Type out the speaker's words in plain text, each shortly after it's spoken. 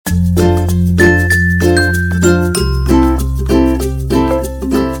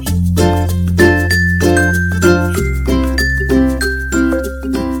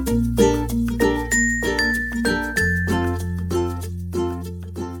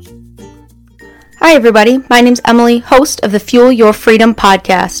Hi everybody, my name's Emily, host of the Fuel Your Freedom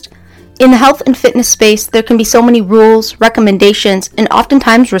podcast. In the health and fitness space, there can be so many rules, recommendations, and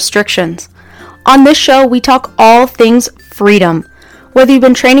oftentimes restrictions. On this show, we talk all things freedom. Whether you've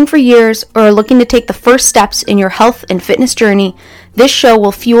been training for years or are looking to take the first steps in your health and fitness journey, this show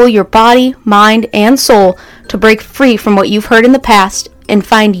will fuel your body, mind, and soul to break free from what you've heard in the past and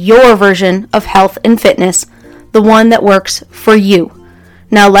find your version of health and fitness, the one that works for you.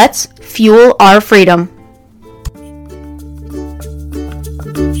 Now let's fuel our freedom.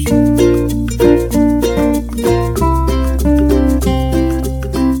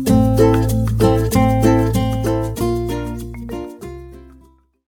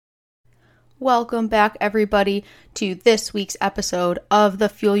 Welcome back, everybody, to this week's episode of the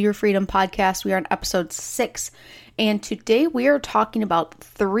Fuel Your Freedom podcast. We are on episode 6, and today we are talking about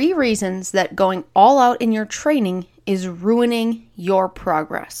 3 reasons that going all out in your training is ruining your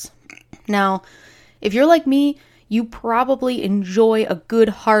progress. Now, if you're like me, you probably enjoy a good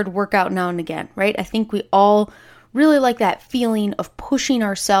hard workout now and again, right? I think we all really like that feeling of pushing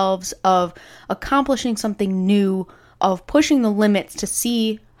ourselves, of accomplishing something new, of pushing the limits to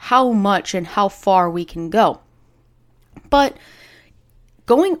see how much and how far we can go. But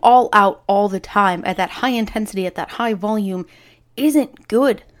going all out all the time at that high intensity, at that high volume isn't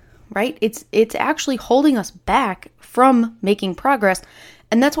good, right? It's actually holding us back from making progress,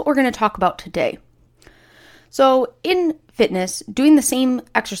 and that's what we're going to talk about today. So in fitness, doing the same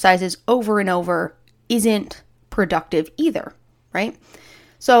exercises over and over isn't productive either, right?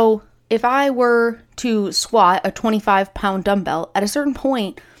 So if I were to squat a 25-pound dumbbell, at a certain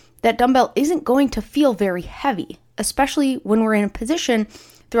point, that dumbbell isn't going to feel very heavy, especially when we're in a position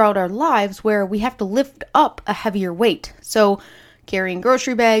throughout our lives where we have to lift up a heavier weight. So carrying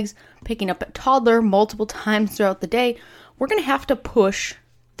grocery bags, picking up a toddler multiple times throughout the day, we're going to have to push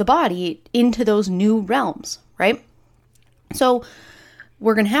the body into those new realms, right? So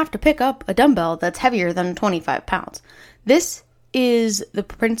we're going to have to pick up a dumbbell that's heavier than 25 pounds. This is the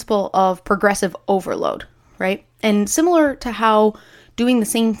principle of progressive overload, right? And similar to how doing the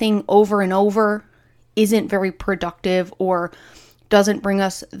same thing over and over isn't very productive or isn't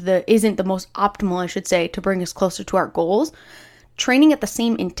the most optimal, I should say, to bring us closer to our goals, training at the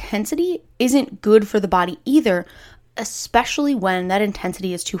same intensity isn't good for the body either, especially when that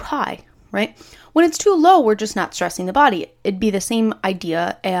intensity is too high, right? When it's too low, we're just not stressing the body. It'd be the same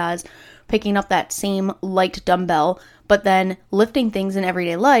idea as picking up that same light dumbbell, but then lifting things in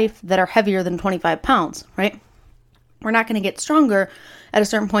everyday life that are heavier than 25 pounds, right? We're not going to get stronger. At a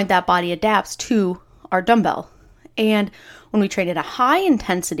certain point, that body adapts to our dumbbell. And when we train at a high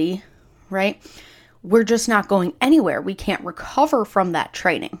intensity, right, we're just not going anywhere. We can't recover from that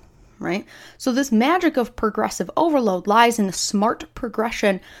training, right? So this magic of progressive overload lies in the smart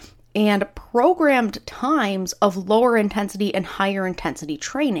progression and programmed times of lower intensity and higher intensity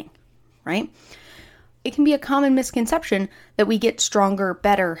training, right? It can be a common misconception that we get stronger,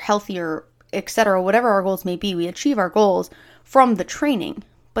 better, healthier, etc., whatever our goals may be, we achieve our goals from the training,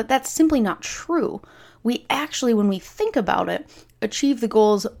 but that's simply not true. We actually, when we think about it, achieve the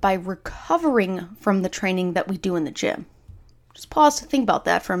goals by recovering from the training that we do in the gym. Just pause to think about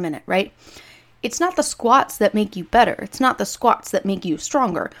that for a minute, right? It's not the squats that make you better. It's not the squats that make you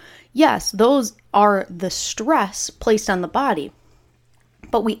stronger. Yes, those are the stress placed on the body,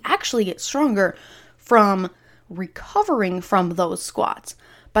 but we actually get stronger from recovering from those squats.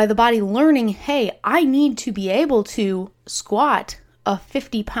 By the body learning, hey, I need to be able to squat a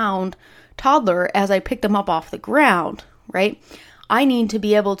 50-pound toddler as I pick them up off the ground, right? I need to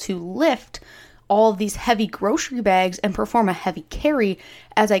be able to lift all of these heavy grocery bags and perform a heavy carry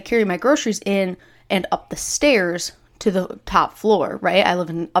as I carry my groceries in and up the stairs to the top floor, right? I live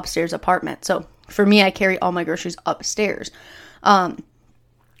in an upstairs apartment. So for me, I carry all my groceries upstairs. And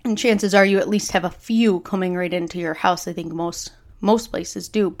chances are you at least have a few coming right into your house. I think most places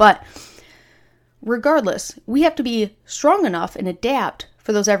do, but regardless, we have to be strong enough and adapt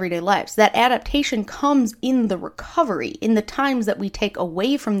for those everyday lives. That adaptation comes in the recovery, in the times that we take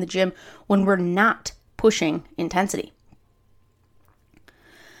away from the gym when we're not pushing intensity.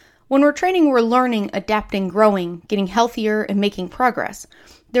 When we're training, we're learning, adapting, growing, getting healthier, and making progress.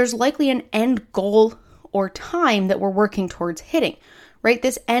 There's likely an end goal or time that we're working towards hitting, right?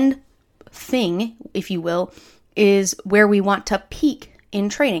 This end thing, if you will, is where we want to peak in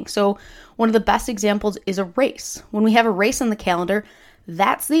training. So one of the best examples is a race. When we have a race on the calendar,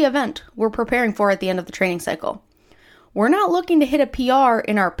 that's the event we're preparing for at the end of the training cycle. We're not looking to hit a PR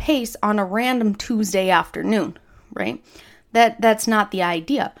in our pace on a random Tuesday afternoon, right? That's not the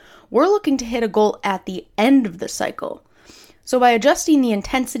idea. We're looking to hit a goal at the end of the cycle. So by adjusting the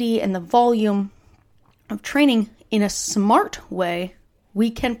intensity and the volume of training in a smart way,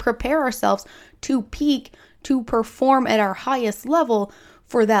 we can prepare ourselves to peak, to perform at our highest level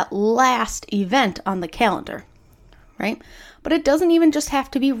for that last event on the calendar, right? But it doesn't even just have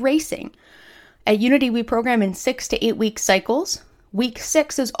to be racing. At Unity, we program in 6 to 8 week cycles. Week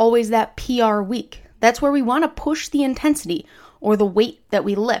 6 is always that PR week. That's where we want to push the intensity or the weight that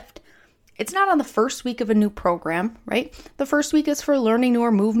we lift. It's not on the first week of a new program, right? The first week is for learning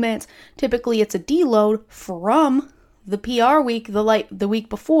newer movements. Typically, it's a deload from the PR week, the week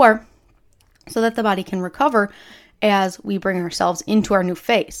before, so that the body can recover as we bring ourselves into our new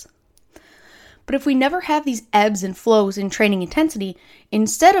phase. But if we never have these ebbs and flows in training intensity,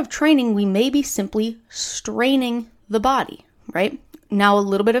 instead of training, we may be simply straining the body, right? Now, a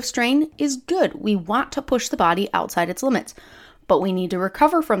little bit of strain is good. We want to push the body outside its limits, but we need to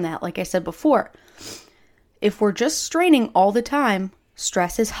recover from that, like I said before. If we're just straining all the time,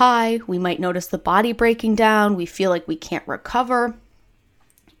 stress is high, we might notice the body breaking down, we feel like we can't recover,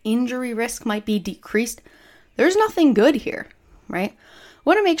 injury risk might be decreased. There's nothing good here, right? We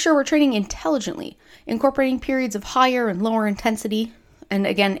want to make sure we're training intelligently, incorporating periods of higher and lower intensity. And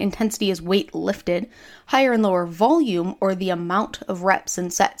again, intensity is weight lifted, higher and lower volume, or the amount of reps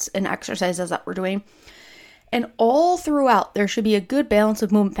and sets and exercises that we're doing. And all throughout, there should be a good balance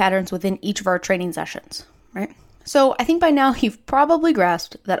of movement patterns within each of our training sessions, right? So I think by now you've probably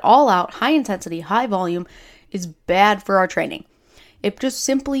grasped that all out, high intensity, high volume is bad for our training. It just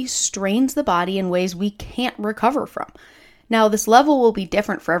simply strains the body in ways we can't recover from. Now, this level will be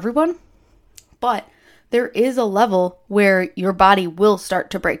different for everyone, but there is a level where your body will start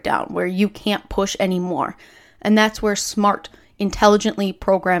to break down, where you can't push anymore. And that's where smart, intelligently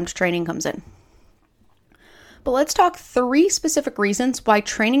programmed training comes in. But let's talk 3 specific reasons why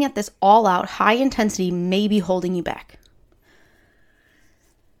training at this all-out high intensity may be holding you back.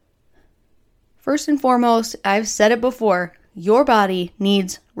 First and foremost, I've said it before, your body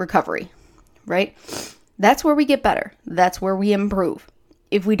needs recovery, right? That's where we get better. That's where we improve.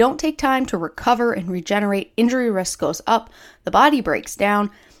 If we don't take time to recover and regenerate, injury risk goes up, the body breaks down,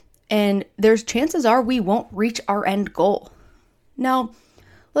 and there's chances are we won't reach our end goal. Now,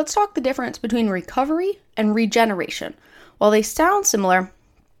 let's talk the difference between recovery and regeneration. While they sound similar,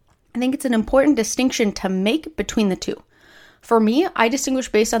 I think it's an important distinction to make between the two. For me, I distinguish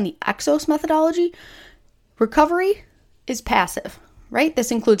based on the Exos methodology. Recovery is passive, right?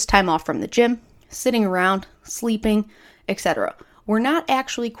 This includes time off from the gym, sitting around, sleeping, etc. We're not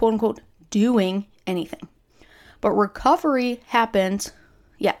actually, quote unquote, doing anything. But recovery happens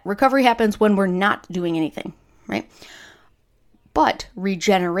when we're not doing anything, right? But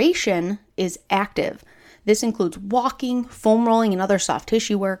regeneration is active. This includes walking, foam rolling, and other soft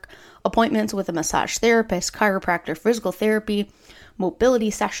tissue work, appointments with a massage therapist, chiropractor, physical therapy, mobility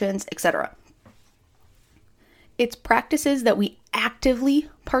sessions, etc. It's practices that we actively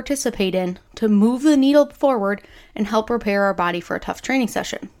participate in to move the needle forward and help prepare our body for a tough training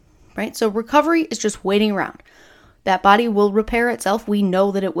session, right? So recovery is just waiting around. That body will repair itself. We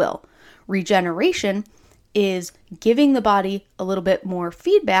know that it will. Regeneration is giving the body a little bit more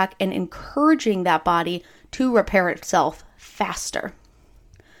feedback and encouraging that body to repair itself faster.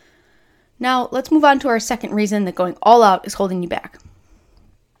 Now, let's move on to our second reason that going all out is holding you back.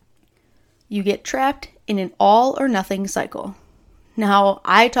 You get trapped in an all or nothing cycle. Now,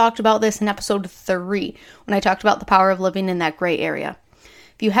 I talked about this in episode 3 when I talked about the power of living in that gray area.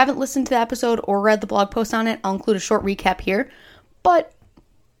 If you haven't listened to the episode or read the blog post on it, I'll include a short recap here, but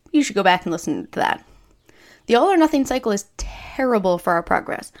you should go back and listen to that. The all or nothing cycle is terrible for our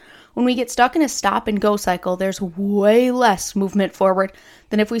progress. When we get stuck in a stop and go cycle, there's way less movement forward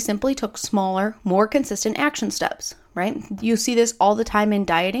than if we simply took smaller, more consistent action steps, right? You see this all the time in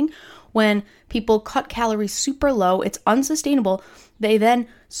dieting. When people cut calories super low, it's unsustainable. They then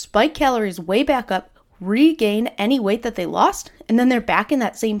spike calories way back up, regain any weight that they lost, and then they're back in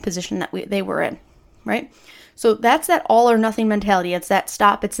that same position that they were in, right? So that's that all or nothing mentality. It's that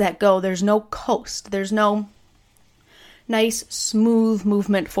stop, it's that go. There's no coast. There's no nice, smooth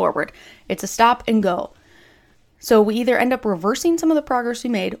movement forward. It's a stop and go. So we either end up reversing some of the progress we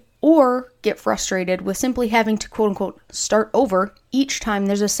made or get frustrated with simply having to, quote unquote, start over each time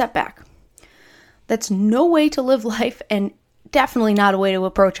there's a setback. That's no way to live life and definitely not a way to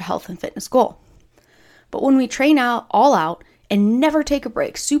approach a health and fitness goal. But when we train out all out and never take a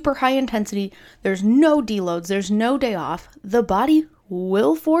break, super high intensity, there's no deloads, there's no day off, the body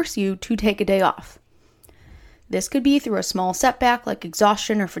will force you to take a day off. This could be through a small setback like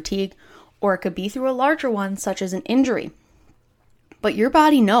exhaustion or fatigue, or it could be through a larger one such as an injury. But your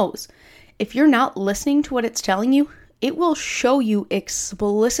body knows. If you're not listening to what it's telling you, it will show you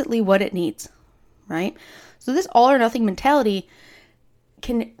explicitly what it needs, right? So this all or nothing mentality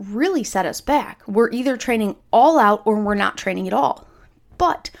can really set us back. We're either training all out or we're not training at all.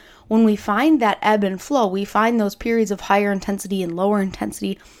 But when we find that ebb and flow, we find those periods of higher intensity and lower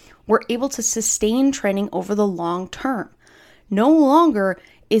intensity, we're able to sustain training over the long term. No longer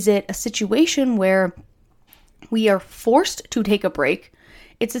is it a situation where we are forced to take a break.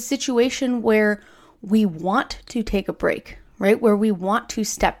 It's a situation where we want to take a break, right? Where we want to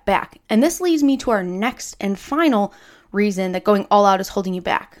step back. And this leads me to our next and final reason that going all out is holding you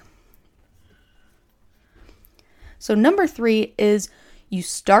back. So number 3 is you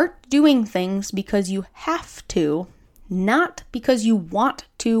start doing things because you have to, not because you want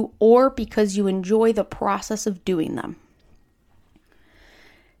to or because you enjoy the process of doing them.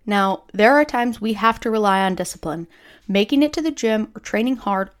 Now, there are times we have to rely on discipline. Making it to the gym or training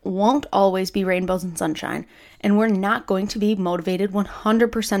hard won't always be rainbows and sunshine, and we're not going to be motivated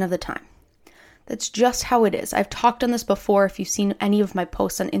 100% of the time. That's just how it is. I've talked on this before. If you've seen any of my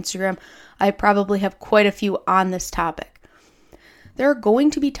posts on Instagram, I probably have quite a few on this topic. There are going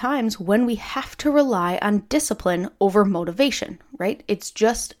to be times when we have to rely on discipline over motivation, right? It's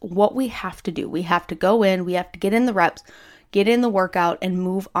just what we have to do. We have to go in, we have to get in the reps, get in the workout, and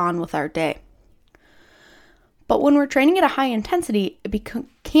move on with our day. But when we're training at a high intensity, it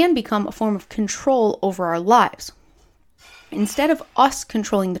can become a form of control over our lives. Instead of us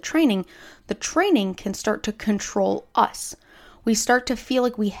controlling the training can start to control us. We start to feel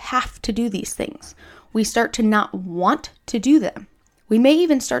like we have to do these things. We start to not want to do them. We may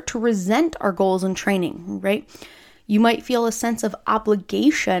even start to resent our goals in training, right? You might feel a sense of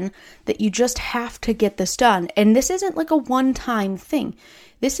obligation that you just have to get this done. And this isn't like a one-time thing.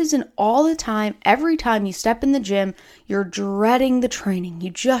 This isn't all the time. Every time you step in the gym, you're dreading the training. You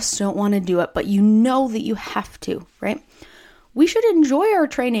just don't want to do it, but you know that you have to, right? We should enjoy our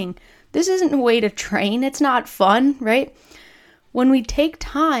training. This isn't a way to train. It's not fun, right? When we take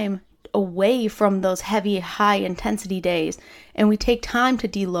time away from those heavy, high-intensity days and we take time to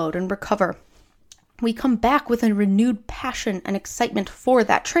deload and recover, we come back with a renewed passion and excitement for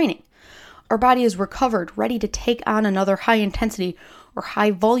that training. Our body is recovered, ready to take on another high-intensity or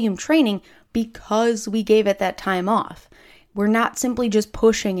high-volume training because we gave it that time off. We're not simply just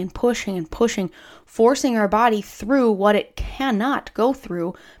pushing and pushing and pushing, forcing our body through what it cannot go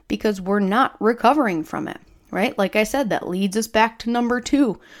through because we're not recovering from it, right? Like I said, that leads us back to number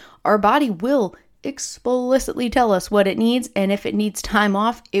 2. Our body will explicitly tell us what it needs, and if it needs time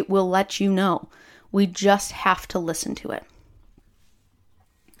off, it will let you know. We just have to listen to it.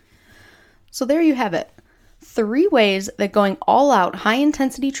 So there you have it. 3 ways that going all out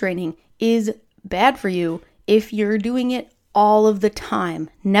high-intensity training is bad for you if you're doing it all of the time.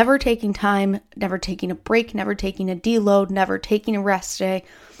 Never taking time, never taking a break, never taking a deload, never taking a rest day.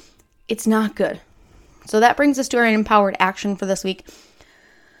 It's not good. So that brings us to our empowered action for this week.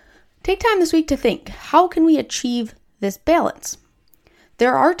 Take time this week to think, how can we achieve this balance?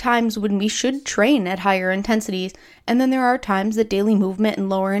 There are times when we should train at higher intensities, and then there are times that daily movement and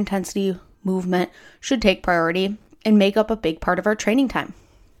lower intensity movement should take priority and make up a big part of our training time.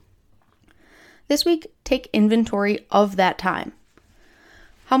 This week, take inventory of that time.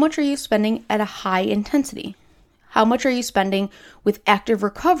 How much are you spending at a high intensity? How much are you spending with active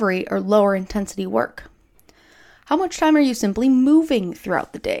recovery or lower intensity work? How much time are you simply moving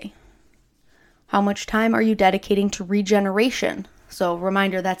throughout the day? How much time are you dedicating to regeneration? So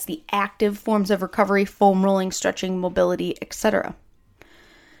reminder, that's the active forms of recovery, foam rolling, stretching, mobility, etc.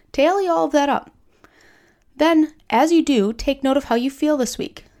 Tally all of that up. Then, as you do, take note of how you feel this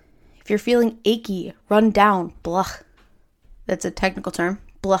week. If you're feeling achy, run down, blah, that's a technical term,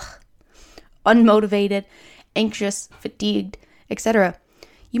 blah, unmotivated, anxious, fatigued, etc.,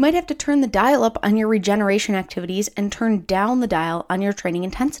 you might have to turn the dial up on your regeneration activities and turn down the dial on your training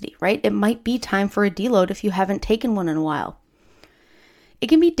intensity, right? It might be time for a deload if you haven't taken one in a while. It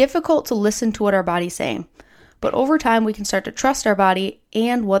can be difficult to listen to what our body's saying, but over time we can start to trust our body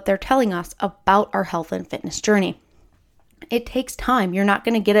and what they're telling us about our health and fitness journey. It takes time. You're not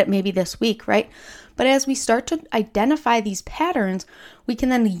going to get it maybe this week, right? But as we start to identify these patterns, we can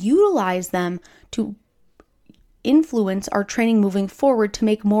then utilize them to influence our training moving forward to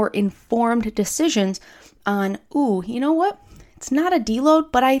make more informed decisions on, you know what? It's not a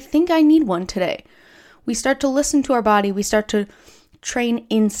deload, but I think I need one today. We start to listen to our body. We start to train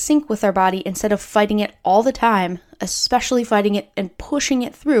in sync with our body instead of fighting it all the time, especially fighting it and pushing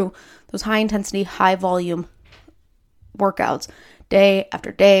it through those high intensity, high volume workouts day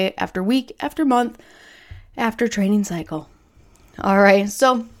after week, after month, after training cycle. All right.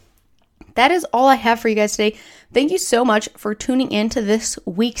 So that is all I have for you guys today. Thank you so much for tuning in to this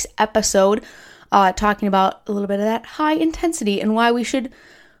week's episode. talking about a little bit of that high intensity and why we should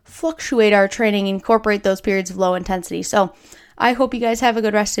fluctuate our training, incorporate those periods of low intensity. So I hope you guys have a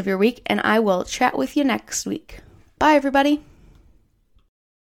good rest of your week, and I will chat with you next week. Bye, everybody.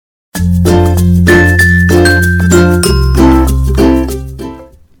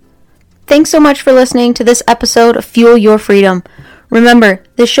 Thanks so much for listening to this episode of Fuel Your Freedom. Remember,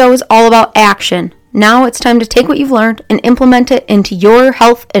 this show is all about action. Now it's time to take what you've learned and implement it into your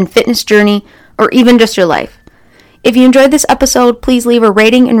health and fitness journey, or even just your life. If you enjoyed this episode, please leave a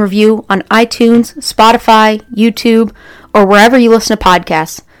rating and review on iTunes, Spotify, YouTube, or wherever you listen to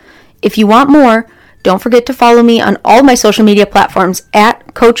podcasts. If you want more, don't forget to follow me on all my social media platforms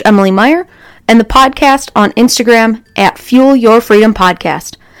at Coach Emily Meyer and the podcast on Instagram at Fuel Your Freedom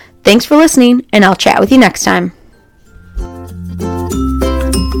Podcast. Thanks for listening, and I'll chat with you next time.